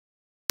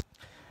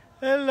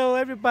Hello,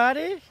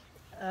 everybody.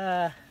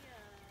 Uh,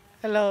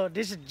 hello,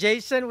 this is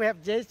Jason. We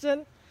have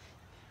Jason.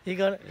 He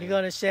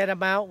gonna share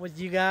them out with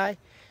you guys.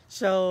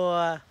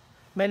 So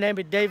my name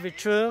is David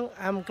Truong.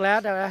 I'm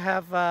glad that I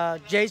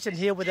have Jason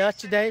here with us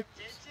today.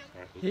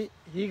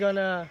 He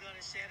gonna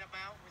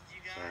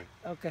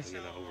okay,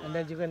 and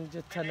then you can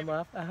just turn them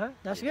off.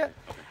 That's good.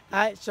 All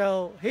right.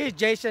 So here's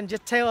Jason.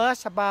 Just tell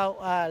us about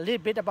a little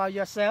bit about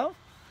yourself.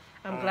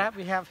 I'm glad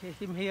we have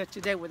him here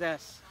today with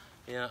us.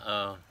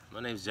 Yeah, my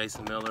name is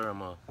Jason Miller.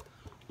 I'm a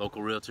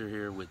local realtor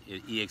here with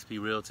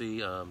EXP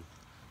Realty,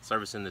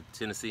 servicing the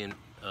Tennessee and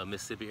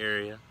Mississippi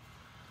area.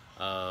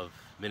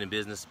 Been in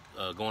business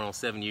going on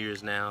 7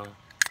 years now.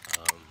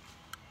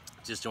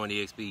 Just joined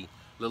EXP a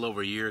little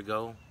over a year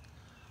ago.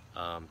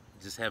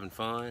 Just having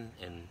fun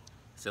and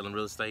selling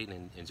real estate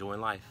and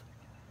enjoying life.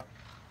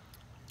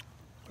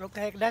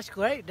 Okay, that's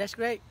great. That's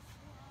great.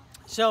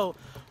 So,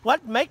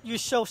 what makes you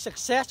so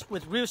success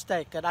with real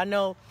estate? Because I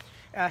know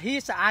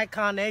he's an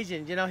icon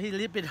agent. You know, he's a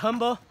little bit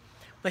humble,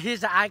 but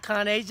he's an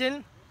icon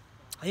agent.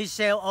 He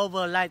sell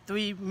over like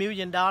 $3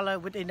 million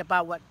within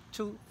about what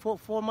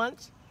 4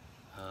 months?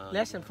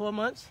 Less than 4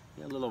 months.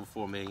 Yeah, a little over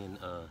 $4 million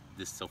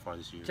so far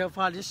this year. So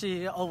far this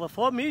year, over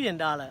 $4 million.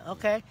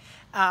 Okay.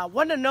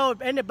 Want to know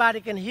if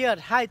anybody can hear.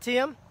 Hi,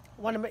 Tim.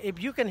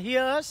 If you can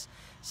hear us,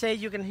 say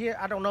you can hear.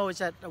 I don't know. Is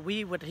that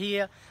we would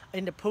hear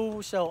in the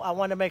pool? So I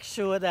want to make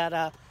sure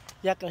that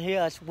y'all can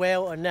hear us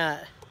well or not.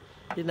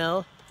 You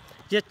know,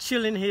 just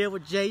chilling here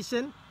with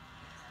Jason,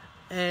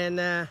 and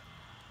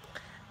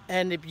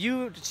if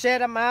you set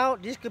them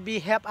out, this could be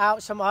help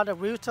out some other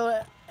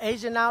realtor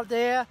agent out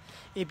there.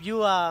 If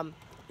you're an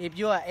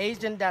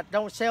agent that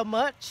don't sell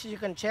much, you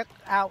can check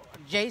out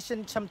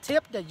Jason some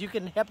tip that you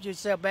can help you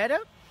sell better.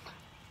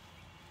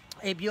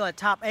 If you're a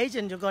top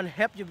agent, you're going to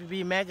help you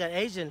be mega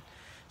agent.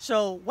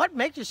 So what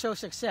makes you so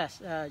success,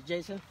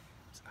 Jason?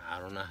 I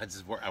don't know.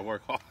 I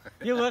work hard.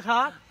 You work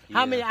hard? Yeah.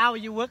 How many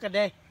hours you work a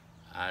day?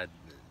 I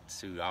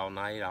shoot all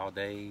night, all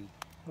day.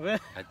 Really?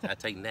 I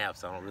take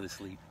naps. I don't really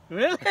sleep.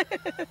 Really?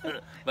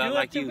 But you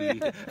like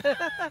you.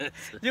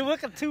 You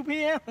work at 2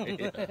 p.m.?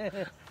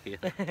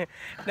 Yeah.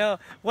 No,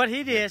 what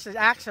he did is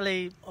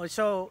actually,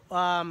 so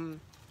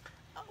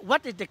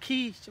what is the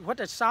key, what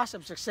is the source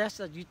of success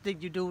that you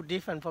think you do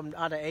different from the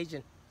other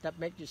agent that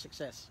make you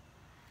success?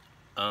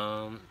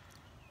 I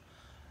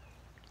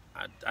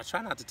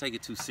try not to take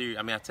it too serious.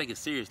 I mean, I take it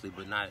seriously,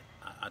 but not.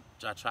 I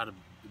try to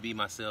be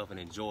myself and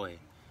enjoy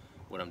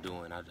what I'm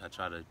doing. I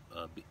try to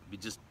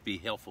just be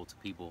helpful to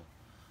people.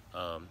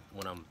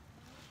 When I'm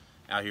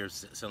out here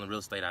selling real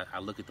estate, I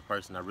look at the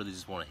person. I really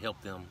just want to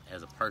help them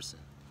as a person,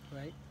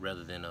 right?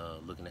 Rather than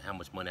looking at how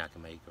much money I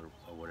can make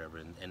or whatever.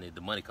 And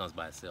the money comes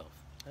by itself.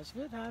 That's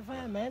good. High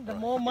five, man. The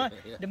more money,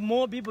 yeah. The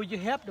more people you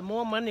help, the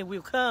more money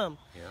will come.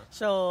 Yeah.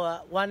 So,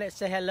 Juanette,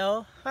 say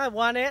hello. Hi,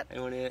 Juanette. Hey,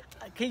 Juanette.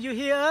 Can you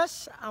hear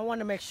us? I want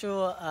to make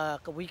sure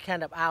we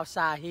kind of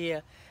outside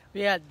here.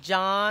 We have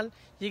John.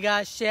 You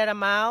guys share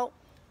them out.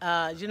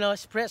 You know,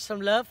 spread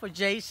some love for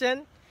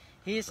Jason.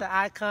 He's an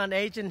icon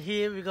agent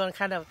here. We're going to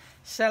kind of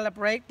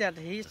celebrate that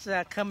his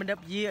coming up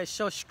year is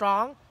so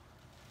strong.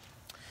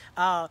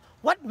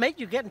 What made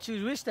you get into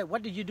real estate?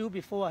 What did you do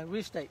before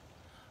real estate?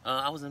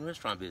 I was in the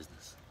restaurant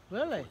business.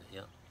 Really?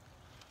 Yeah.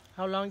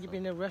 How long you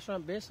been in the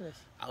restaurant business?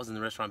 I was in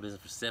the restaurant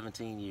business for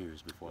 17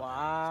 years before.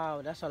 Wow,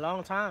 that's a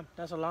long time.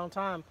 That's a long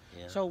time.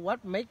 Yeah. So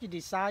what made you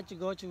decide to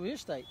go to real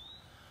estate?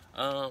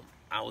 I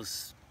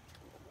was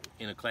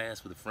in a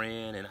class with a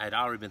friend, and I'd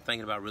already been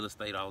thinking about real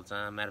estate all the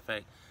time. Matter of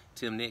fact,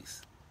 Tim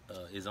Nix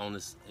is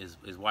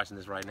watching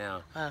this right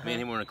now. Me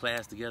and him were in a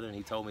class together, and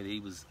he told me that he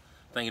was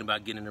thinking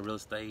about getting into real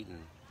estate, and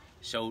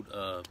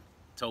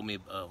told me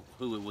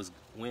who it was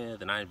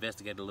with, and I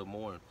investigated a little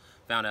more and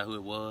found out who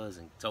it was,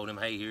 and told him,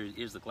 hey,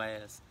 here's the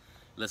class,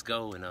 let's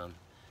go. And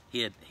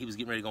he was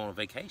getting ready to go on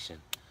vacation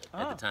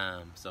at the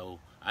time, so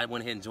I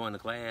went ahead and joined the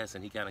class,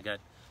 and he kind of got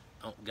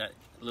a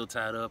little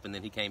tied up, and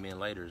then he came in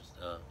later,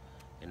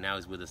 and now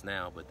he's with us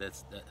now. But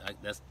that's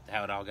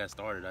how it all got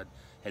started. I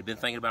had been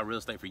thinking about real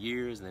estate for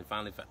years, and then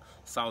finally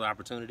saw the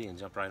opportunity and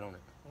jumped right on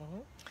it.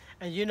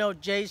 And you know,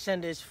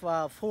 Jason is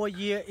 4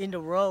 years in a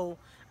row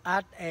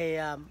at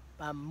a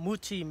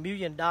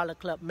multi-million-dollar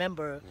club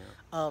member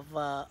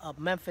of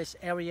Memphis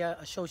Area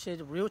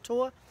Associated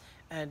Realtor,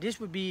 and this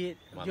would be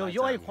your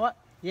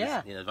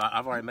yeah.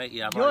 I've already made.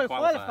 Yeah, I've you're already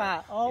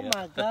qualified. Oh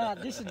my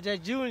God, this is the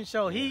June,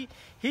 so he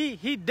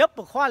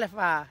double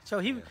qualified. So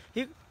he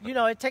you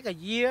know, it take a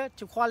year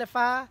to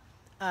qualify.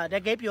 They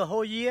gave you a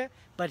whole year,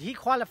 but he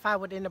qualified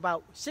within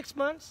about 6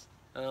 months.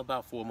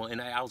 About 4 months,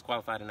 and I was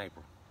qualified in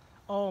April.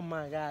 Oh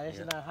my God, that's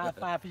a high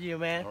five for you,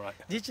 man. All right.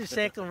 Did you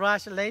say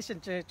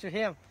congratulations to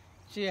him?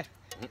 Cheer.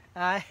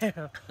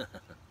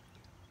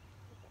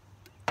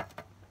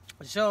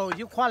 So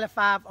you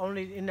qualified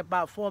only in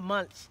about 4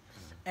 months,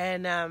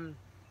 and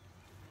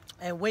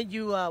when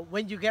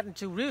you get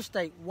into real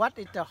estate, what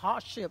is the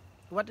hardship?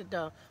 What is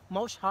the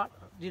most hard,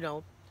 you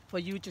know, for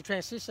you to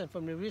transition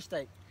from the real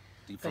estate?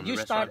 From the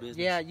restaurant business?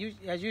 Yeah,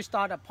 you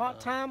start a part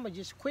time or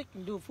just quick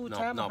and do full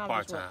time? No,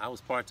 part time. I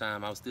was part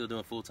time. I was still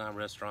doing full time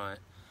restaurant.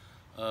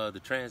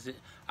 The transit.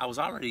 I was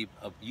already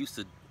used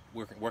to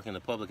working in the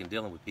public and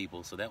dealing with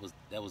people, so that was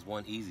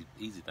one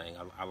easy thing.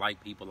 I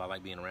like people. I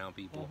like being around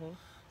people,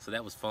 so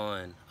that was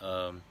fun.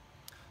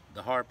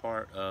 The hard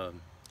part,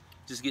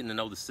 just getting to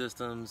know the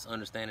systems,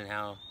 understanding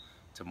how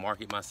to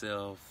market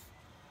myself,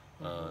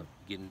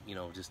 getting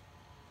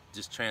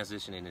just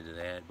transitioning into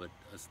that. But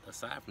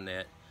aside from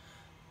that,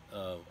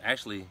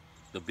 actually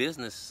the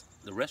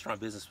restaurant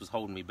business was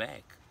holding me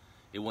back.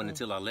 It wasn't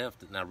until I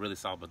left and I really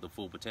saw the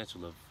full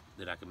potential of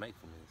that I could make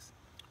from this.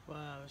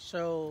 Wow.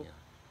 So,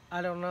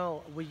 I don't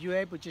know. Were you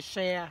able to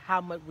share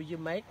how much will you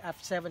make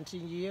after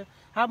 17 years?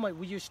 How much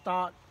will you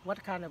start?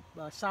 What kind of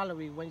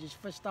salary when you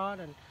first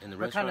started? And in the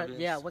what restaurant kind of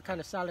business? Yeah, what kind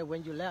of salary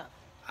when you left?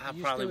 I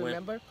you probably still went.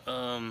 remember?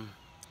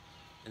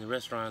 In the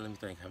restaurant, let me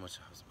think how much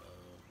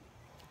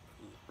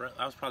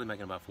I was probably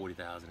making about $40,000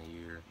 a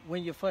year.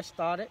 When you first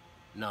started?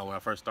 No, when I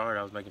first started,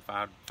 I was making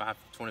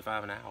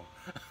 $25 an hour.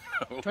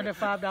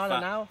 $25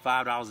 an hour?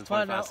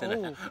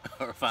 $5.25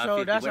 or $5.50,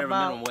 so that's whatever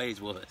about, minimum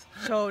wage was.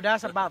 So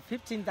that's about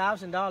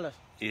 $15,000.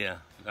 Yeah,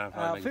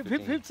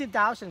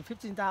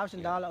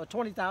 $15,000 or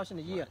 $20,000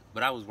 a year. Right.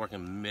 But I was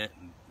working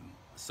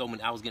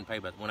I was getting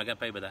paid when I got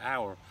paid by the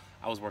hour,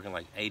 I was working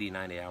like 80,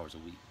 90 hours a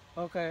week.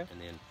 Okay.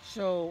 And then.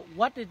 So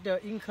what did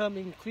the income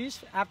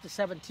increase after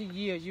 17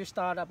 years? You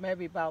start up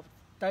maybe about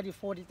 30,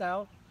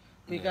 40,000.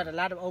 You got a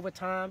lot of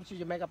overtime, so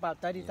you make about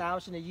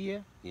 30,000 a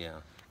year.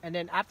 Yeah. And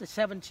then after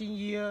 17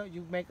 years,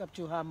 you make up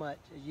to how much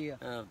a year?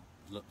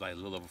 Like a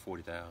little over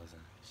 40,000.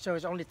 So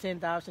it's only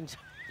 10,000.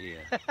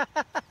 Yeah.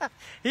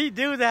 He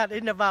do that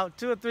in about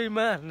 2 or 3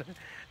 months.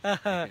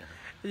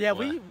 Yeah,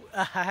 well,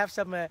 I have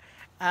some.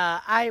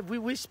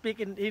 We speak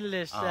in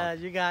English.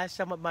 You guys,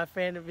 some of my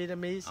friends are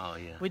Vietnamese. Oh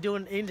yeah. We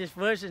doing English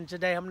version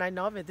today. Hôm nay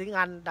nói về tiếng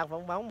Anh, đang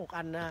phỏng vấn một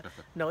anh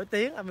nổi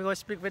tiếng. I'm going to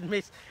speak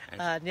Vietnamese.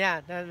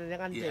 Yeah,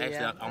 actually,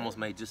 I almost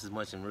made just as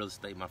much in real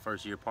estate my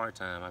first year part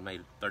time. I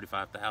made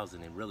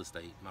 $35,000 in real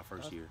estate my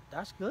first year.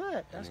 That's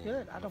good. That's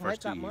good. I don't make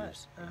that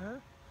much. Yeah.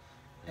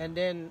 And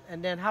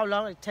then how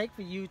long it take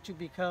for you to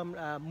become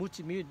a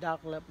multi-million dollar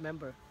club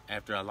member?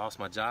 After I lost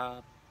my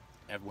job,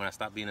 when I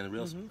stopped being in the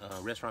real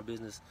restaurant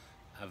business,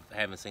 I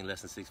haven't seen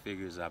less than 6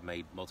 figures. I've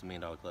made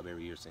multi-million dollar club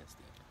every year since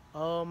then.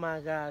 Oh my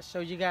gosh!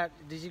 So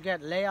did you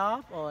get laid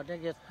off or did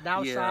you get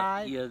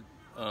downside? Yeah.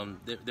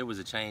 There was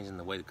a change in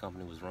the way the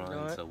company was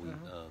run,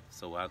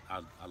 so I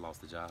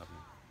lost the job.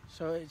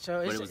 But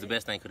it was the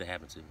best thing could have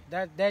happened to me.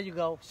 There you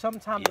go.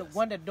 Sometimes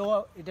when the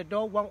door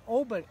won't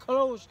open,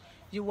 close,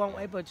 you won't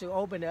able to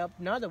open up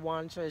another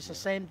one. So it's the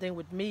same thing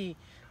with me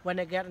when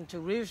I get into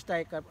real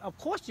estate. Of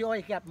course, you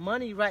always got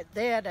money right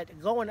there that's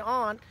going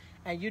on,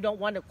 and you don't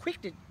want to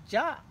quit the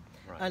job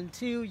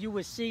until you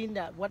were seeing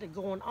that what is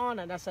going on.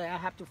 And I say I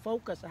have to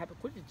focus. I have to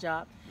quit the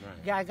job.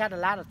 Right. I got a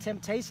lot of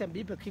temptation.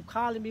 People keep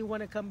calling me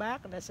when I come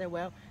back, and I say,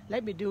 well,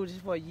 let me do this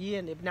for a year,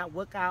 and if not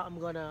work out, I'm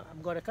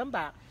gonna come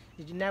back.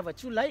 It's never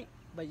too late.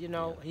 But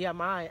here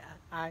am I.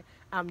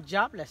 I'm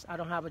jobless. I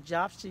don't have a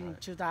job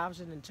since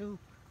 2002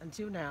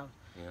 until now.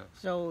 Yeah.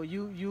 So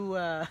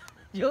you're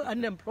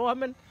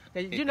unemployment.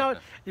 The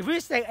real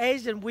estate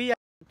agent, we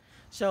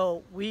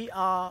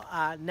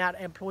are not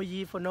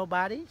employee for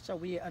nobody. So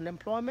we are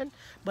unemployment.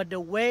 But the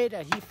way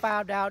that he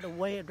found out, the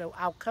way that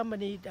our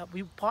company that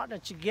we partner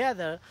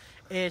together,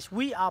 is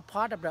we are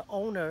part of the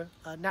owner.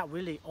 Not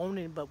really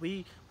owning, but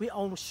we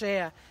own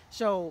share.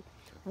 So.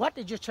 What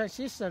did you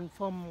transition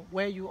from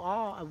where you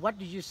are, and what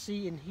do you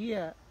see in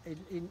here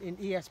in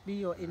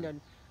ESB or in the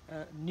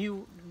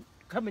new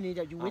company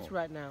that you're with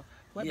right now?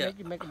 What made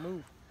you make a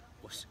move?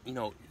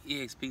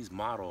 EXP's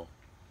model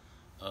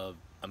of,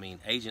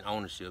 agent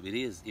ownership. It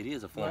is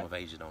a form of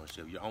agent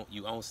ownership.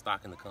 You own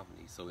stock in the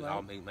company, so it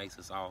all makes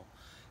us all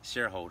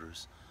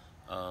shareholders.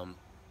 Not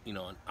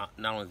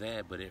only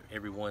that, but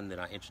everyone that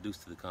I introduce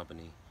to the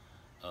company,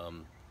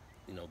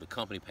 the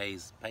company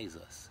pays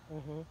us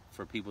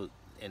for people.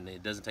 And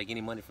it doesn't take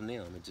any money from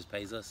them. It just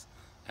pays us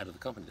out of the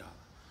company dollar.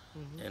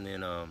 And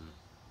then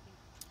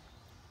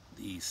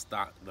the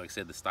stock, like I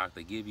said, the stock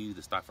they give you,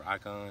 the stock for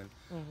Icon,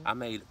 I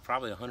made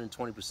probably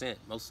 120%.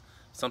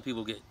 Some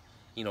people get,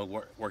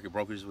 work at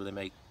brokerages where they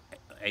make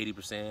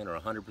 80% or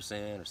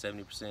 100% or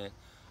 70%.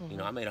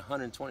 I made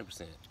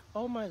 120%.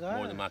 Oh my God!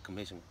 More than my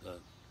commission.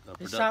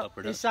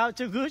 It sounds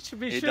too good to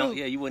be true.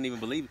 Yeah, you wouldn't even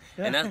believe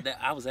it. And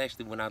I was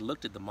actually, when I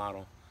looked at the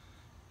model,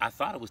 I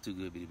thought it was too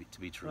good to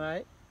be true.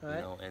 Right.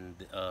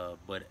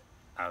 But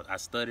I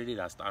studied it,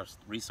 I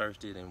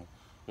researched it, and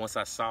once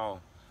I saw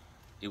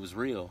it was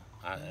real,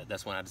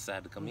 that's when I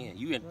decided to come in.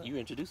 You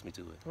introduced me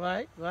to it.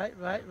 Right.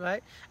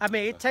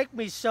 It took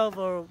me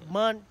several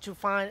months to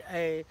find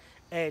a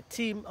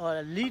team or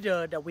a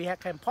leader that we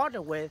can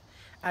partner with.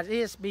 At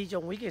ESB,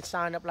 we can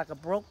sign up like a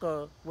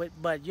broker,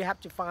 but you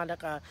have to find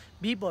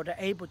people that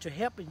are able to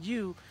help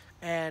you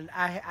and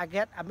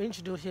I'm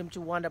introduced him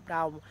to one of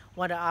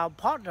our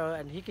partner,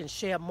 and he can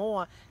share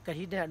more because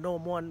he didn't know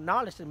more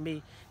knowledge than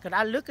me. Because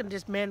I look at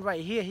this man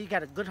right here, he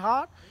got a good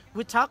heart.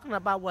 We're talking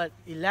about what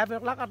 11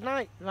 o'clock at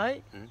night,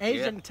 right?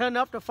 Agent turn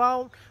up the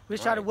phone. We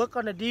try to work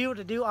on the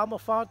deal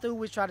almost fall through.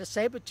 We try to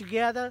save it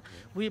together.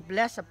 We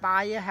bless a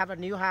buyer, have a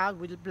new house.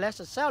 We bless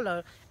a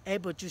seller,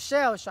 able to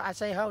sell. So I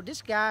say, oh,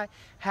 this guy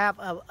have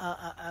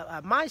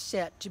a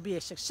mindset to be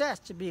a success,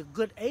 to be a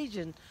good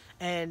agent,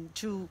 and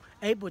to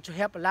able to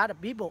help a lot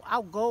of people.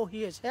 Our goal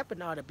here is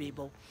helping other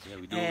people. Yeah,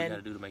 we do what we got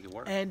to do to make it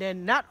work. And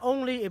then not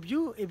only if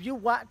you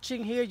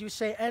watching here, you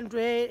say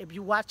Andre. If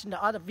you watching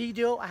the other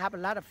video, I have a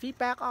lot of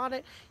feedback on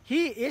it.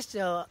 He is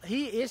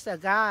the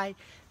guy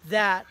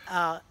that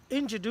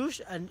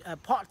introduced a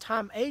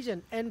part-time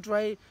agent,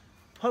 Andre.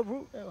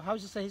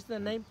 How's you say his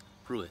name?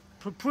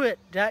 Pruitt.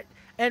 That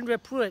Andre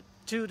Pruitt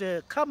to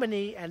the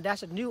company, and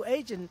that's a new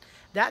agent.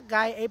 That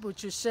guy able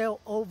to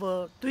sell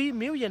over $3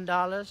 million.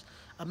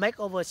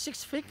 Make over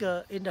 6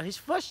 figures in his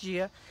first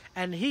year,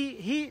 and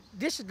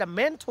this is the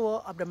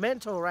mentor of the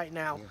mentor right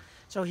now. Yeah.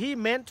 So he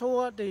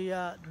mentored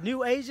the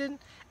new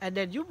agent, and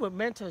then you would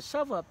mentor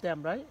several of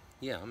them, right?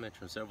 Yeah, I'm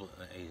mentoring several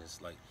agents.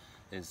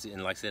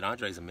 And like I said,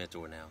 Andre's a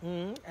mentor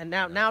now. And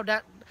now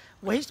that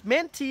his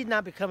mentee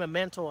now become a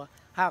mentor.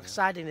 How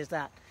exciting is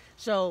that?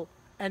 So.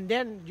 And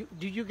then,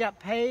 do you get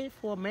paid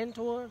for a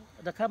mentor?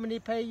 The company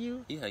pay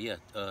you? Yeah.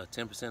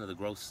 10% of the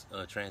gross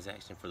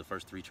transaction for the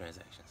first 3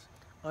 transactions.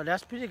 Oh,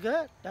 that's pretty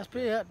good. That's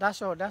pretty good.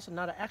 That's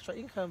another extra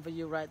income for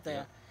you right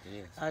there. Yeah,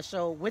 it is.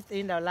 So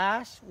within the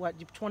last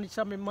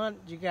 20-something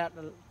months, you got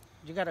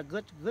a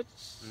good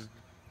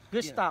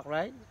stock,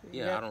 right?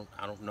 Yeah,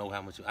 I don't know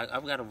how much.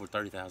 I've got over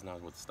 $30,000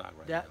 worth of stock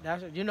right now.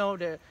 That's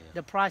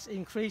the price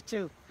increased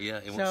too. Yeah,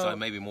 so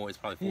maybe more. It's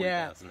probably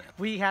 $40,000 now.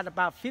 We had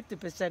about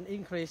 50%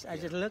 increase. I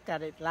just looked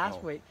at it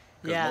last week.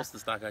 Because most of the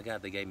stock I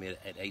got, they gave me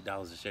at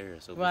 $8 a share,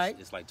 so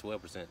it's like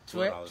 12%.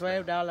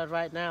 $12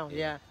 right now.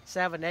 Yeah,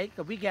 7, 8.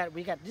 Cause we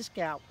got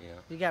discount. Yeah.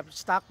 We got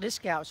stock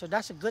discount, so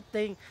that's a good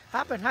thing.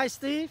 Hi,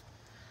 Steve.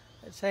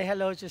 Say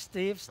hello to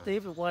Steve.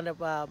 Steve is one of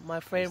my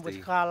friend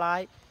with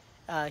Carlisle.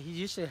 He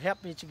used to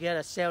help me to get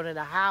a sale in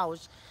a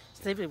house.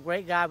 Steve is a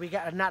great guy. We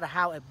got another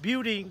house, a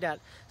building that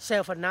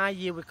sell for 9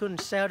 years. We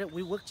couldn't sell it.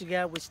 We worked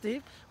together with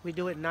Steve. We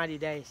do it in 90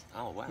 days.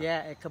 Oh, wow.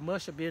 Yeah, a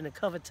commercial building in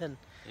Coverton.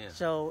 Yeah.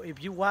 So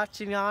if you're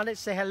watching on it,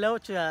 say hello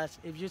to us.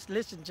 If you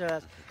listen to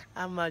us,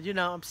 I'm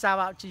shout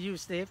out to you,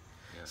 Steve.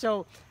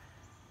 Yeah.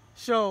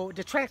 So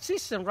the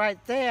transition right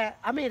there.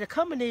 I mean, the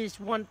company is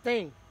one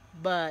thing,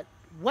 but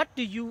what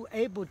do you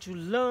able to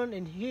learn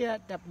in here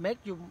that make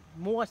you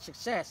more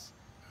success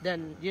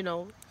than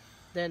you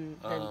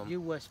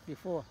was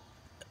before?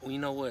 Well, you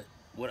know what?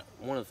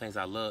 One of the things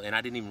I love, and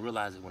I didn't even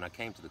realize it when I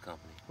came to the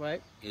company,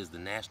 right, is the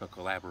national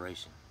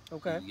collaboration.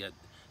 Okay.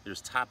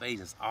 There's top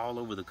agents all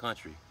over the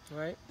country,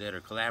 right, that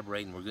are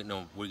collaborating.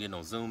 We're getting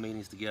on Zoom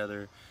meetings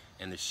together,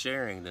 and they're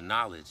sharing the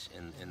knowledge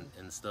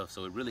and stuff.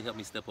 So it really helped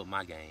me step up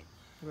my game.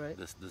 Right.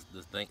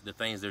 The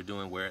things they're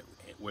doing where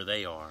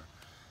they are,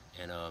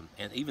 and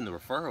even the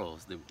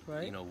referrals.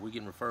 Right. We're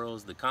getting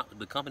referrals.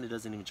 The company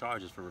doesn't even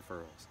charge us for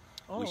referrals.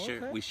 Oh,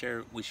 we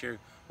share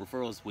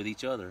referrals with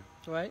each other.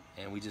 Right.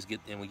 And we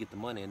get the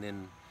money. And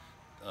then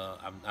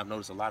I've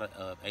noticed a lot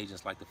of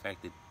agents like the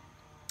fact that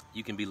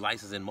you can be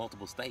licensed in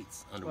multiple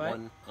states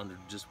under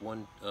just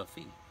one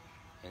fee.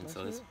 And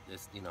so it's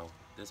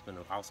that's been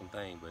an awesome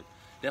thing. But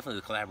definitely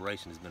the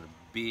collaboration has been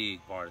a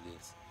big part of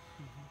this.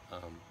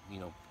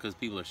 Because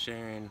people are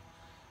sharing.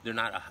 They're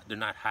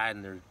not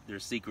hiding their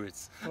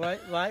secrets. Right.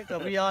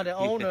 Because we are the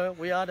owner.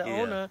 We are the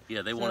owner.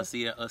 Yeah, they want to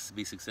see us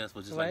be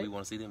successful just like we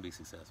want to see them be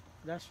successful.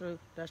 That's true.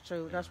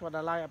 Yeah. That's what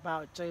I like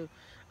about it too.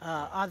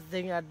 Other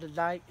thing I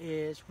like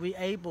is we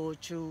able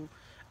to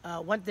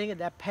one thing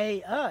that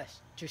pay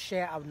us to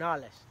share our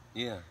knowledge.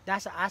 Yeah.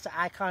 That's an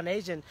icon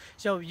agent.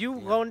 So if you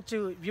want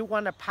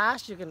to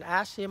pass, you can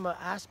ask him or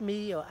ask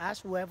me or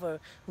ask whoever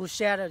who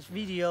shared this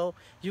video.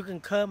 You can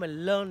come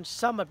and learn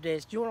some of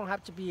this. You don't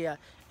have to be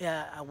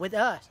with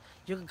us.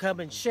 You can come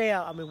and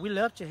share. I mean, we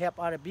love to help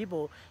other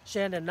people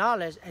share the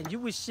knowledge, and you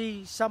will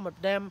see some of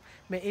them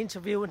may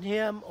interviewing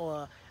him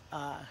or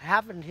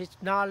having his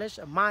knowledge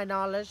or my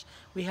knowledge.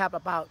 We have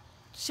about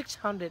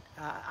 600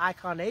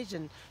 icon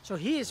agents. So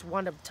he is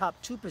one of the top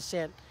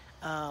 2%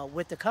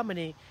 with the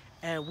company.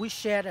 And we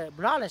share the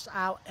knowledge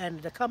out,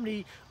 and the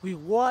company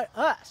reward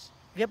us.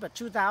 Give a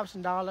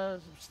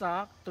 $2,000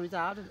 stock,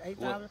 $3,000,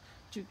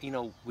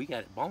 $8,000. We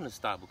got bonus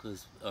stock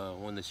because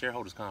when the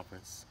shareholders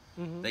conference,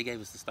 they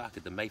gave us the stock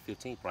at the May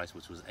 15th price,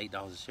 which was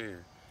 $8 a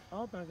share.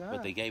 Oh my God!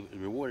 But they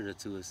rewarded it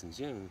to us in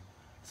June,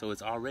 so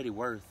it's already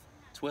worth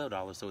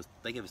 $12. So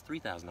they gave us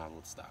 $3,000 worth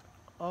of stock.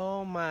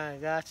 Oh my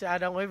gosh! I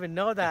don't even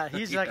know that.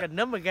 He's like a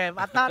number guy.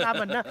 I thought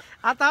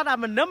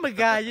I'm a number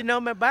guy.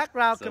 My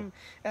background,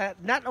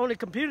 not only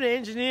computer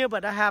engineer,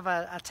 but I have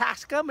a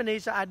tax company,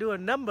 so I do a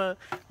number.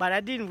 But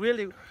I didn't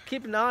really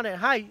keep an eye on it.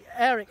 Hi,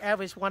 Eric.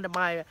 Eric's one of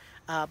my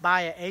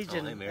buyer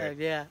agent. Oh,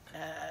 Eric.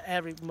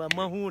 Eric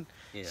Mahoon.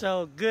 Yeah.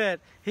 So good.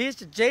 Here's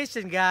the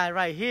Jason guy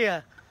right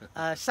here.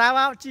 Shout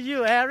out to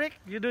you, Eric.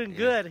 You're doing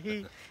good.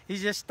 He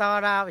just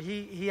started out.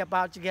 He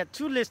about to get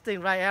 2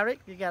 listings, right, Eric?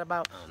 You got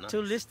about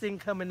 2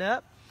 listings coming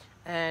up,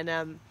 and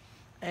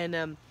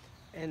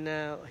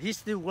he's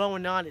still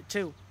growing on it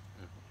too.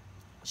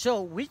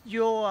 So with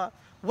your,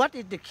 what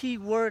is the key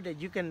word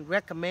that you can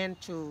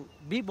recommend to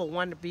people who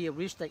want to be a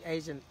real estate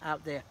agent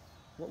out there?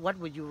 What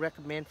would you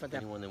recommend for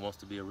them? Anyone that wants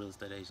to be a real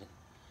estate agent,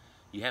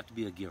 you have to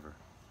be a giver.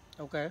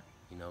 Okay.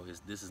 You know,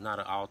 this is not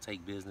an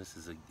all-take business.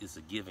 It's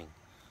a giving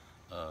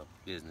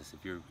business.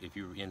 If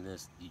you're in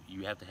this,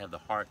 you have to have the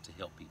heart to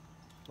help people.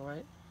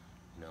 Right.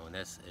 You know, and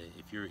that's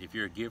if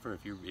you're a giver,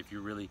 if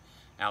you're really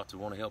out to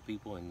want to help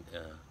people and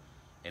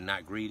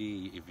not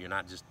greedy, if you're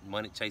not just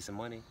chasing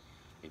money,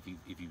 if you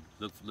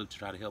look to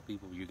try to help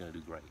people, you're gonna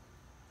do great.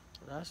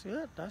 That's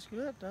good. That's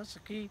good. That's a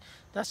key.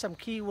 That's some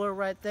key word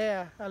right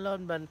there. I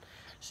learned, but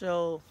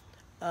so,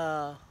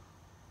 oh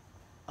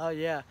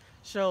yeah.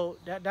 So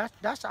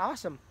that's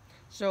awesome.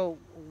 So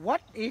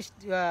what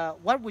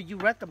would you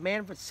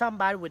recommend for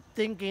somebody with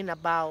thinking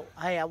about,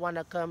 hey, I want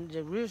to come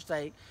to real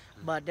estate,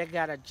 but they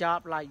got a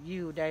job like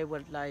you? They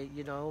would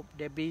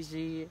they're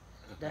busy.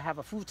 They have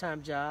a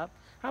full-time job.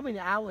 How many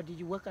hours did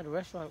you work at a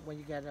restaurant when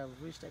you got a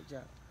real estate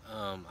job?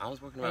 I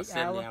was working about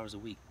 70 hours a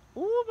week.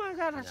 Oh my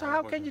God! Yeah, so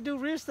how can you do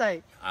real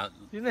estate? I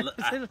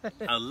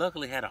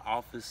luckily had an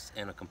office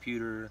and a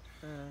computer,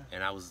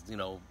 and I was,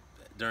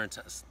 during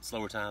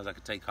slower times I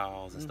could take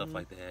calls and stuff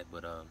like that.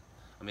 But I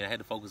mean, I had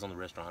to focus on the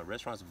restaurant.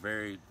 Restaurants are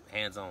very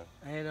hands-on.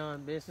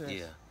 Hands-on business.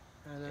 Yeah,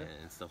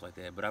 and stuff like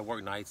that. But I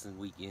worked nights and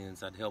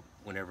weekends. I'd help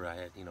whenever I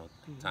had,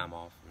 time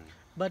off.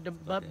 But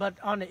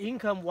on the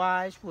income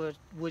wise, what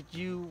would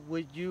you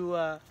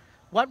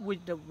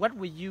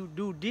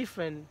do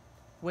different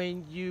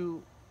when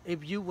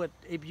if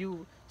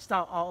you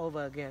start all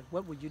over again?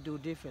 What would you do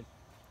different?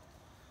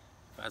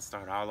 If I'd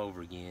start all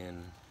over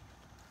again,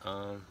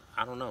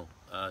 I don't know.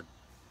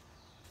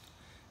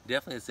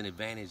 Definitely, it's an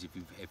advantage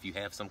if you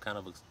have some kind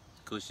of a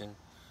cushion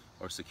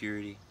or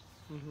security.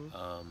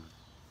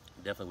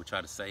 Definitely would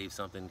try to save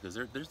something, because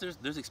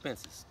there's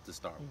expenses to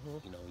start.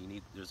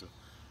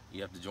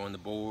 You have to join the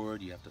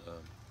board. You have to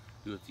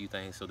do a few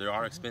things. So there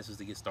are expenses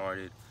to get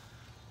started,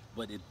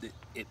 but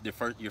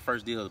your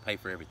first deal is to pay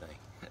for everything.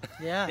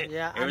 Yeah.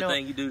 Everything I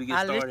know. you do to get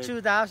started. I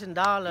lit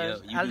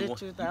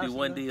 $2,000. You do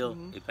one deal,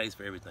 it pays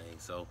for everything.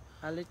 So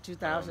I lit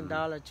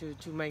 $2,000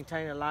 to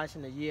maintain a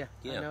license a year.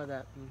 Yeah. I know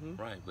that.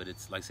 Right, but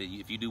it's like I said,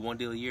 if you do one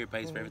deal a year, it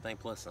pays for everything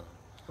plus some.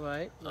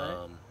 Right.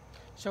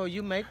 So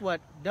you make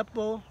what,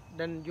 double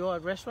than your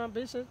restaurant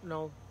business?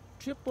 No,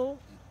 triple?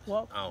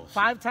 What?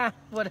 5 times,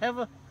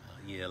 whatever.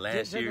 Yeah,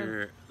 last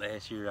year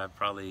I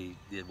probably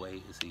did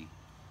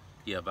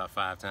about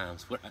 5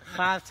 times.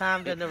 5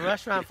 times in the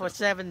restaurant for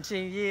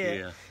 17 years.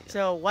 Yeah.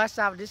 So watch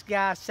out, this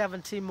guy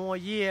 17 more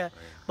years.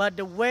 Right. But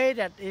the way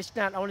that it's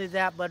not only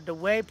that, but the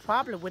way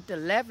probably with the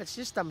leverage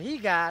system he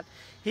got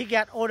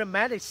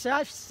automatic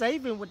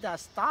saving with that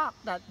stock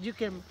that you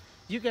can.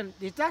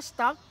 Is that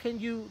stock?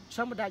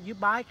 Some of that you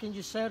buy? Can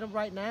you sell them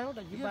right now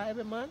that you buy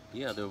every month?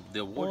 Yeah, the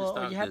awarded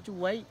stock. Or you have to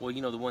wait. Well,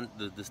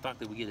 the stock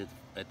that we get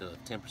at the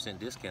 10%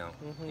 discount.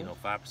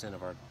 5%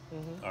 of our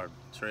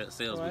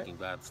sales we can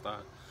buy the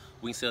stock.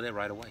 We can sell that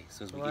right away as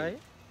soon as we get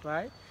it.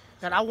 Right.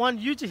 And I want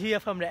you to hear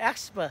from the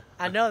expert.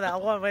 I know that. I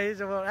want to hear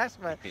from the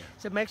expert. Yeah.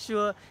 So make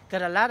sure,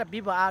 because a lot of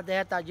people out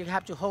there thought you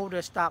have to hold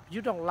their stock.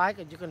 You don't like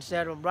it, you can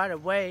sell them right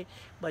away.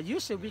 But you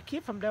should be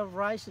keep from their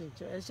rising.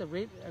 It's a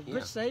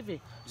good saving.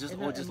 Just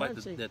like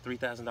the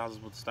 $3,000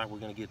 worth of stock we're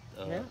going to get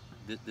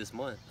this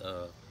month.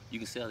 You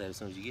can sell that as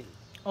soon as you get it.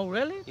 Oh,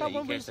 really? Yeah, that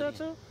one we sell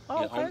too?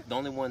 Oh, okay. The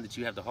only one that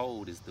you have to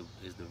hold is the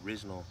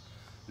original.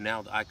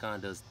 Now the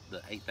Icon does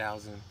the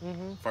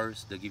 8,000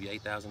 first. They'll give you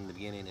 8,000 in the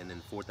beginning, and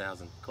then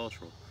 4,000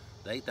 cultural.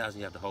 The 8,000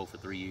 you have to hold for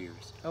 3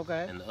 years.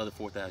 Okay. And the other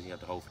 4,000 you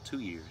have to hold for 2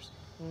 years.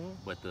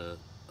 But the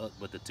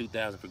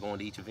 2,000 for going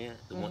to each event,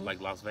 the one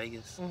like Las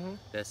Vegas,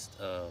 that's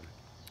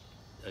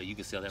you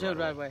can sell that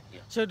right away. Yeah.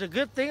 So the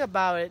good thing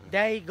about it,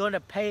 they're gonna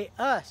pay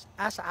us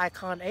as an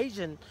Icon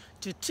agent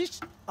to teach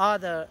all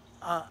the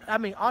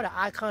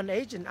Icon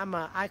agent. I'm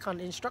an Icon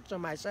instructor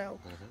myself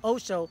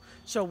also.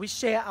 So we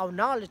share our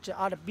knowledge to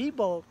other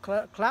people,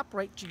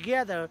 collaborate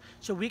together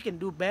so we can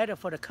do better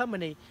for the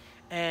company.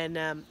 And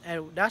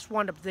that's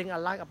one of the things I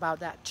like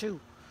about that too.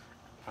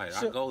 Right,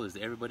 our goal is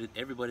everybody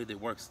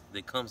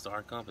that comes to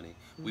our company,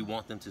 we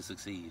want them to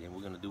succeed, and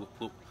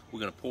we're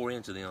gonna pour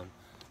into them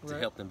to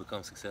help them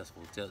become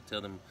successful.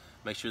 Tell them,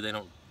 make sure they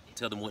don't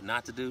tell them what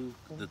not to do.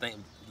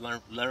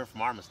 Learn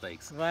from our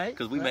mistakes, right?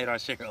 Because we made our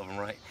share of them,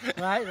 right?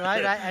 Right,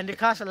 and it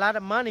costs a lot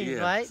of money,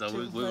 right? So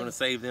we're gonna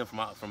save them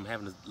from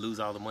having to lose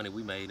all the money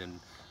we made and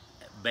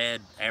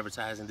bad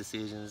advertising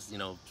decisions,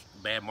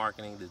 bad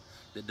marketing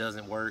that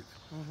doesn't work,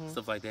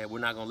 stuff like that. We're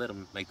not gonna let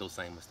them make those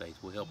same mistakes.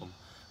 We'll help them,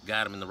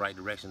 guide them in the right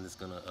direction that's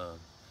gonna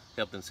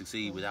help them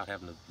succeed without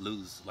having to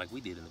lose like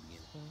we did in the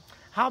beginning.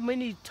 How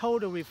many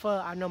total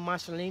refer? I know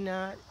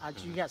Marcelina,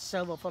 you got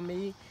several for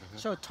me.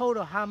 So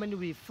total, how many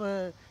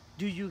refer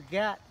do you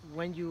get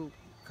when you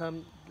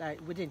come, like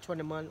within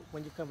 20 months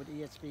when you come with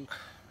ESP?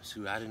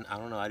 Shoot, I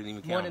don't know. I didn't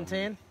even count. More than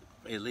 10?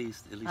 At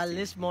least At 10.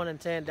 least more than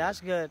 10.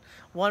 That's good.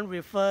 One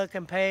refer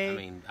can pay. I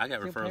mean, I got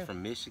can referrals pay.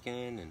 from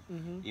Michigan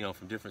and you know,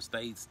 from different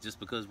states just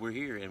because we're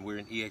here and we're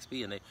in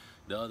EXP, and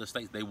the other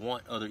states, they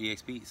want other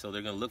EXP, so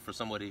they're going to look for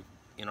somebody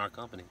in our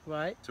company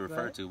to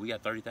refer to. We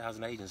got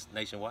 30,000 agents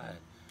nationwide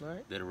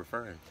that are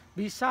referring.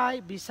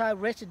 Beside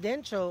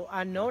residential,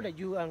 I know that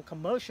you on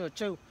commercial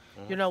too.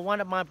 You know, one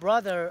of my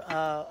brother,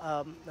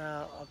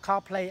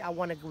 car play, I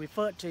want to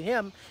refer to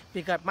him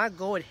because my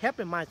goal is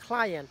helping my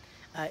client.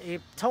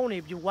 If Tony,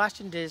 if you're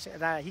watching this,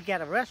 he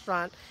got a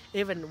restaurant,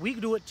 even we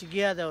do it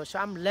together. So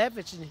I'm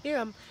leveraging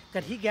him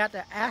because he got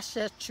the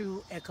access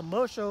to a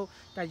commercial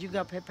that you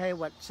got to pay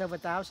what,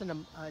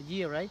 $7,000 a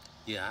year, right?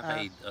 Yeah, I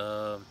paid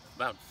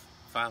about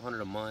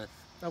 $500 a month.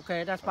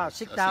 Okay, that's about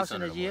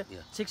 $6,000 a year. Yeah.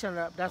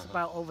 600. That's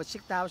about over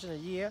 $6,000 a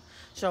year.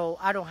 So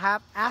I don't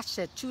have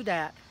access to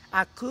that.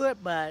 I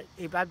could, but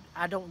if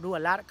I don't do a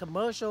lot of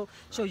commercial.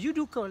 So you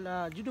do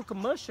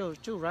commercials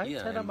too, right?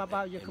 Yeah, Tell them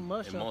about your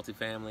commercial. In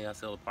multifamily, I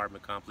sell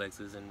apartment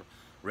complexes and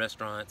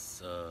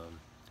restaurants,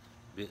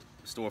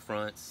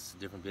 storefronts,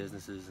 different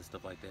businesses and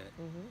stuff like that.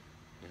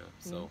 You know,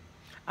 so.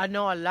 I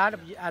know a lot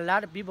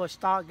of people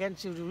start getting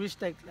to the real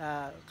estate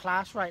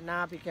class right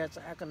now because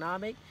of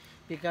economic,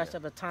 because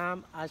of the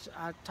time. I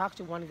talked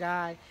to one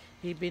guy.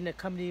 He been in the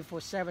company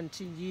for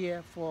 17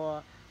 years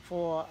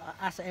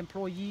as an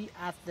employee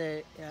at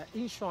the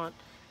insurance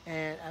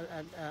and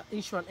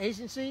insurance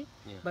agency,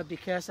 but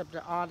because of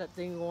the other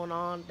thing going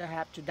on, they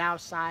have to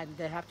downsize and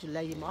they have to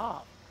lay him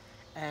off.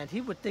 And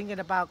he was thinking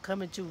about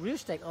coming to real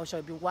estate. Also,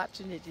 if you're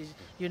watching it,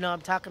 you know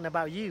I'm talking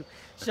about you.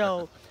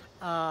 So,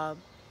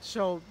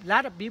 so a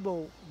lot of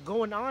people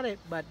going on it,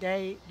 but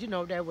they, you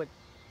know, they would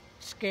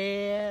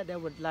scared. They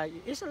would like.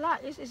 It's a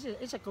lot.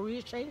 It's a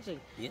career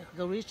changing. Yeah.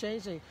 Career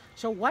changing.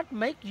 So what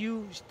make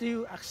you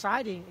still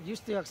exciting? You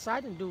still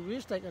excited to do real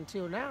estate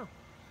until now?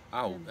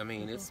 Oh, I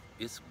mean, it's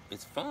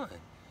fun.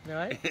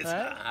 Right.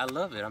 I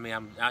love it. I mean,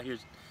 I'm out here,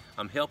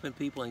 I'm helping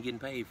people and getting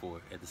paid for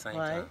it at the same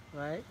time.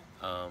 Right.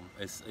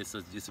 It's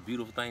a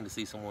beautiful thing to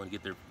see someone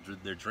get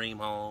their dream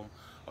home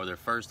or their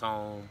first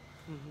home,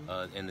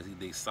 and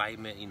the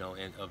excitement, you know,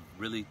 and of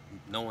really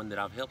knowing that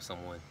I've helped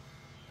someone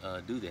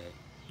do that.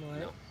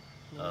 Right.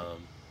 You know.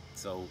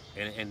 So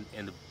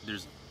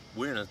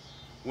we're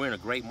in a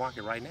great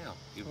market right now.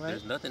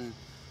 There's nothing.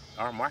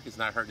 Our market's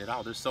not hurting at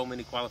all. There's so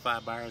many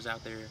qualified buyers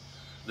out there.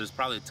 There's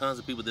probably tons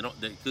of people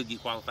that could get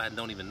qualified and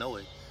don't even know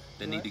it.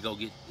 That need to go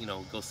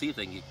see if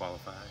they can get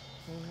qualified,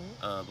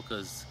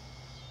 because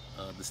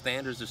the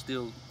standards are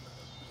still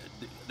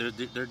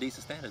they're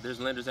decent standards. There's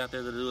lenders out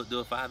there that do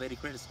a 580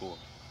 credit score.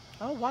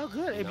 Oh, wow,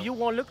 good. If you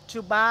want to look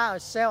to buy or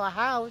sell a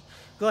house,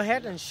 go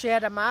ahead and share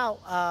them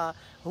out.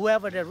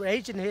 Whoever the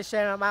agent is,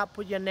 share them out.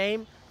 Put your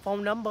name,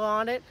 phone number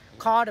on it.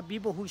 Call the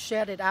people who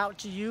shared it out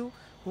to you.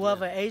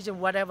 Whoever agent,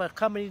 whatever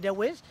company they're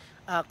with,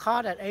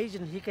 call that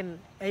agent. He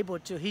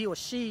or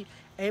she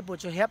able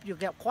to help you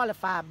get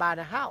qualified by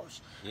the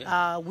house.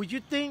 Would you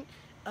think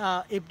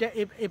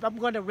if I'm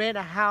going to rent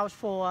a house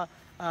for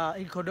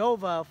in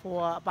Cordova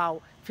for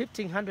about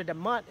 $1,500 a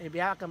month, if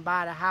I can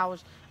buy the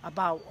house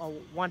about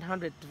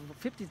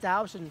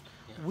 $150,000,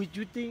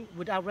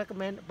 would I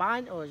recommend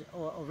buying or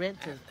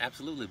renting?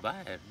 Absolutely,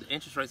 buy it. The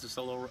interest rates are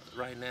so low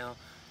right now.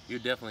 You're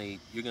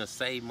gonna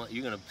save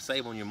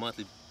on your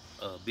monthly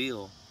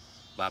bill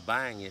by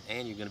buying it,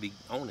 and you're gonna be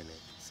owning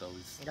it. So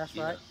that's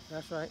right.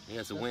 Yeah,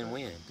 it's a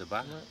win-win to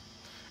buy.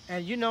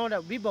 And you know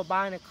that people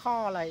buying a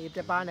car, like if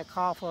they're buying a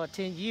car for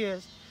 10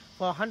 years,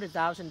 for a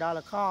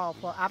 $100,000 car,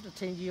 for after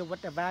 10 years,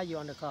 what the value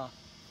on the car?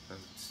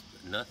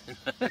 Nothing.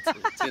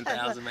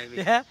 10,000 maybe.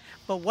 Yeah,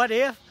 but what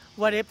if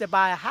they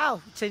buy a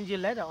house 10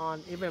 years later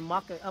on, even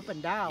market up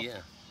and down?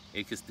 Yeah,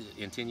 it could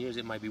in 10 years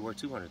it might be worth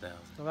 200,000.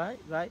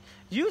 Right.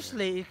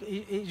 Usually,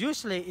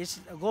 it's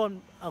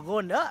going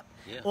up,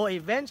 or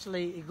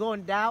eventually it's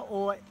going down,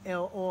 or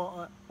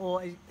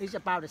it's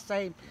about the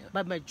same.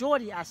 But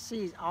majority I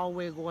see is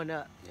always going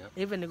up.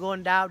 Even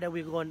going down, then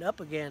we're going up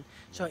again.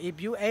 So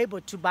if you're able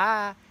to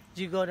buy,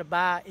 you go to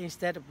buy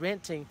instead of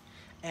renting.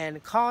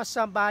 And call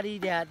somebody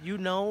that you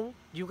know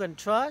you can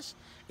trust.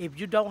 If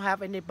you don't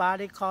have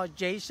anybody, call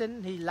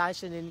Jason. He's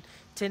licensed in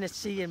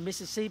Tennessee and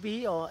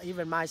Mississippi, or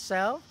even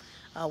myself.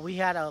 We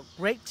had a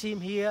great team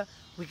here.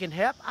 We can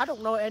help. I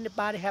don't know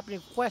anybody have any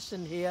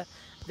question here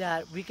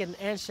that we can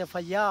answer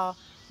for y'all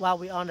while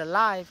we're on the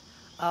live.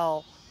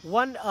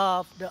 One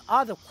of the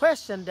other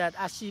question that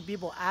I see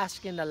people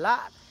asking a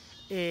lot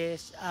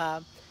is,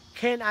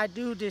 can I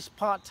do this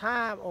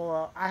part-time,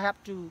 or I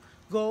have to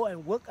go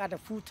and work at a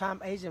full-time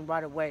agent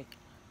right away?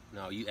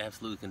 No, you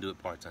absolutely can do it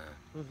part-time.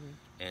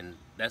 And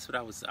that's what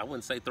I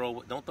wouldn't say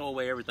don't throw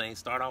away everything.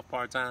 Start off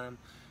part-time,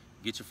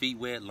 get your feet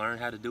wet, learn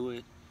how to do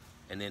it,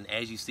 and then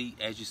as you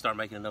start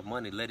making enough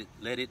money, let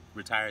it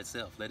retire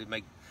itself. Let it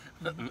make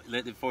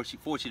let it force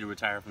you to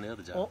retire from the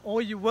other job.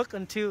 Or you work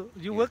until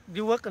you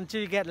work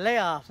until you get laid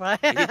off, right?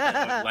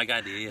 Yeah, like I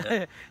did.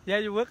 Yeah. Yeah,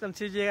 you work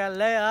until you get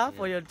laid off,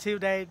 or until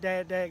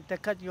they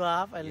cut you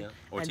off, and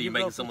or until you're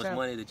making so much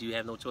money that you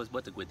have no choice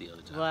but to quit the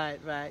other job.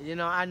 Right. You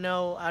know, I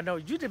know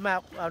you did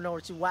not. I don't know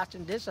if you're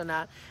watching this or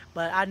not,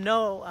 but I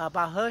know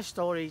about her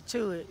story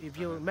too. If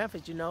you remember,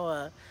 you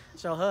know,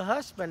 so her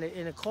husband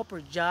in a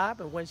corporate job,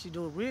 and when she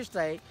do real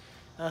estate,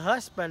 her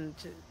husband,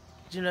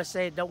 you know,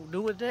 say don't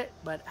do with it,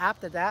 but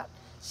after that,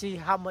 see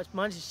how much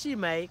money she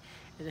made,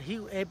 and he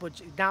able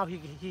to, now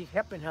he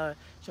helping her.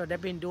 So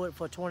they've been doing it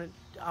for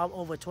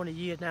over 20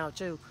 years now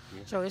too.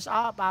 Yeah. So it's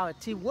all about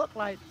teamwork.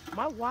 Like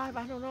my wife,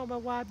 I don't know, my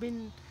wife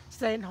been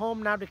staying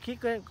home now. The kid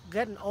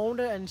getting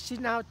older, and she's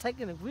now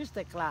taking a real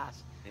estate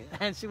class. Yeah.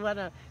 And she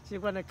wanna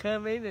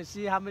come in and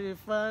see how many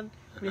fun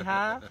we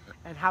have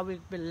and how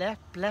we've been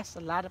blessed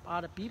a lot of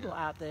other people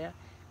out there.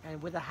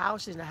 And with the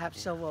houses, I have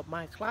some of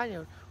my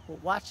clients who are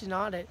watching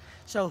all that.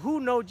 So who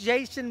know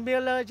Jason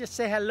Miller, just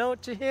say hello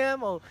to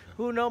him, or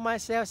who know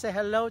myself, say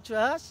hello to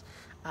us.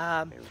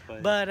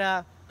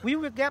 But we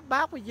will get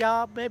back with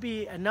y'all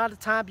maybe another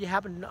time. You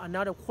have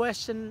another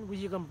question where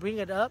you can bring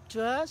it up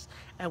to us,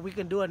 and we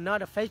can do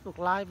another Facebook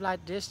Live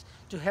like this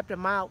to help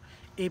them out.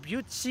 If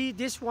you see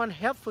this one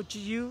helpful to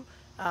you,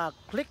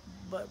 click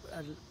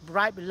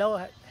right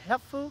below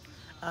helpful,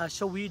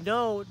 so we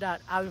know that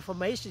our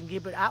information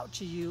given out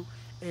to you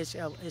is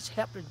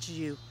helping to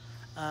you.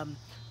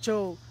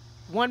 So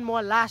one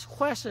more last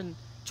question: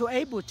 to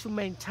able to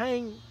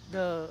maintain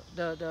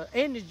the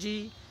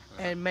energy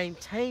and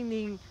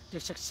maintaining the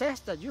success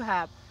that you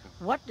have,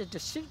 what is the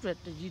secret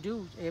that you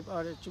do in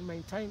order to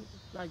maintain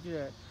like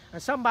that?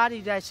 And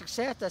somebody that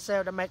success that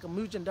say they make $1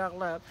 million,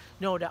 you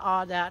know, they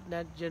all that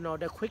you know,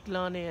 they're quick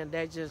learning, and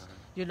they just,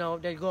 you know,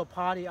 they go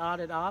party all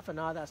it off and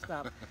all that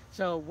stuff.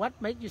 So what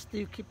makes you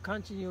still keep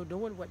continue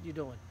doing what you're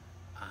doing?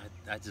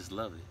 I just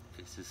love it.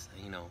 It's just,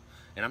 you know,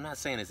 and I'm not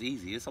saying it's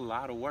easy. It's a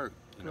lot of work.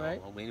 You know,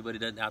 right. Anybody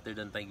out there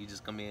doesn't think you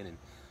just come in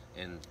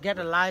and get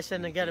a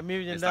license and get $1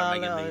 million. Start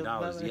making $1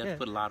 million. You have to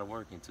put a lot of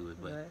work into it,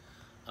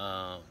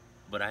 but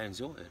but I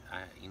enjoy it.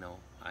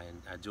 I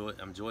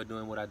enjoy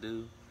doing what I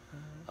do.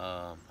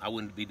 I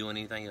wouldn't be doing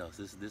anything else.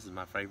 This is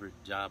my favorite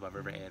job I've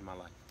ever had in my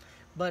life.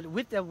 But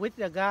with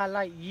a guy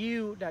like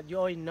you that you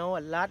already know a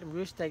lot in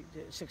real estate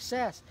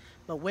success,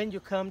 but when you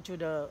come to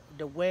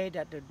the way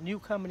that the new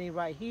company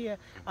right here,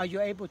 are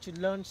you able to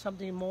learn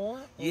something more?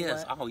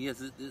 Yes. What? Oh,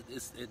 yes.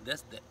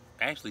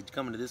 Actually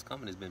coming to this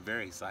company has been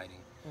very exciting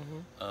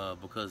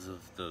because of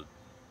the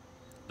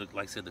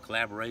like I said, the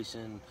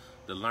collaboration,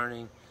 the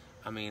learning.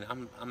 I mean,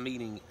 I'm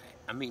meeting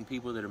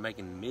people that are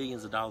making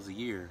millions of dollars a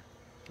year.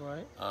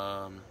 Right.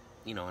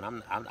 You know,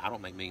 and I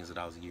don't make millions of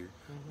dollars a year,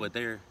 but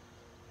they're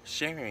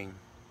sharing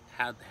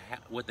how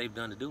what they've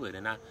done to do it,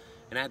 and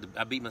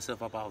I beat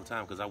myself up all the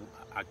time because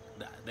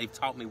they've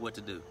taught me what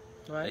to do.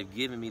 Right. They've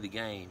given me the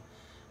game,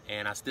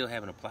 and I still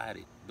haven't applied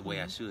it the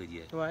way I should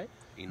yet. Right.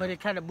 You know? But it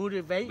kind of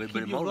motivates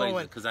but it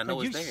motivates because I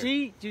know it's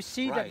there. You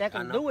see right. that they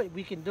can do it.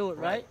 We can do it,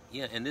 right?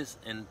 Yeah,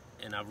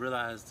 and I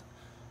realized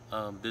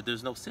that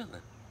there's no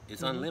ceiling.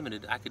 It's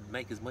unlimited. I could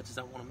make as much as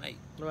I want to make.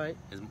 Right.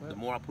 The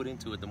more I put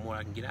into it, the more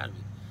I can get out of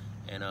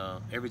it. And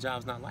every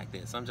job's not like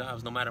that. Some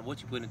jobs, no matter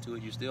what you put into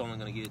it, you're still only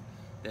going to get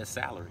that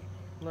salary.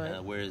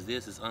 Right. Whereas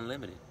this is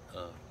unlimited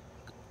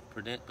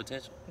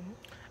potential.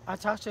 I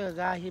talked to a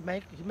guy. He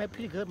make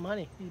pretty good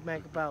money. He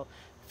make about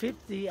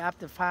 50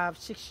 after 5,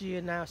 6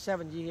 years now,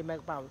 7 years. He make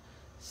about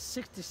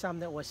 60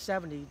 something or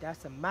 70. That's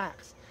the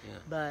max. Yeah.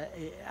 But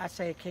I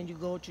say, can you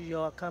go to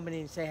your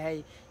company and say,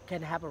 hey,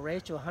 can I have a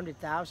raise to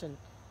 100,000?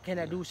 Can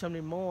I do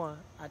something more?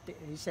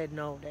 He said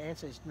no. The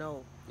answer is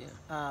no.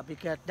 Yeah.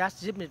 Because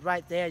that's limit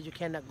right there. You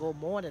cannot go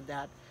more than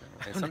that.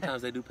 And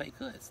sometimes they do pay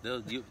cuts.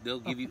 They'll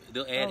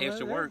add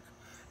extra work.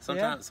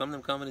 Sometimes some of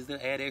them companies they'll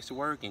add extra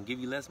work and give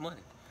you less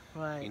money.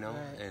 Right. You know,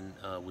 right.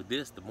 And with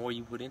this, the more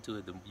you put into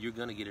it, you're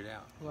gonna get it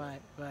out.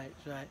 Right.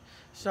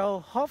 So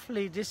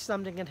hopefully this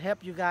something can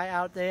help you guys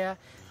out there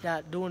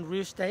that doing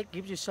real estate,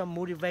 gives you some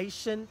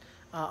motivation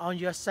on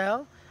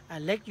yourself.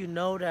 And let you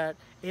know that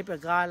if a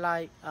guy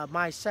like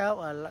myself,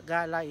 or a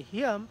guy like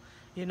him,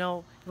 you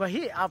know, well,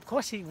 of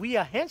course we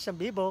are handsome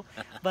people,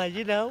 but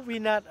you know, we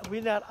not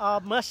all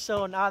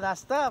muscle and all that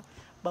stuff,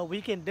 but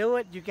we can do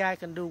it. You guys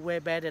can do way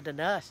better than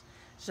us.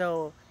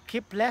 So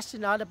keep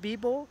blessing other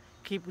people,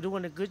 keep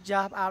doing a good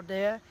job out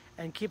there,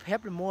 and keep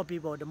helping more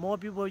people. The more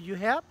people you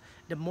help,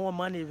 the more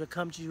money will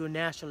come to you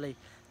naturally.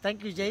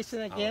 Thank you,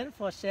 Jason, again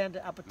for sharing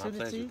the opportunity.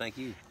 My pleasure. Thank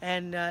you.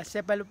 And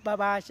say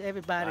bye-bye to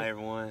everybody. Bye,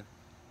 everyone.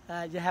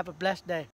 You have a blessed day.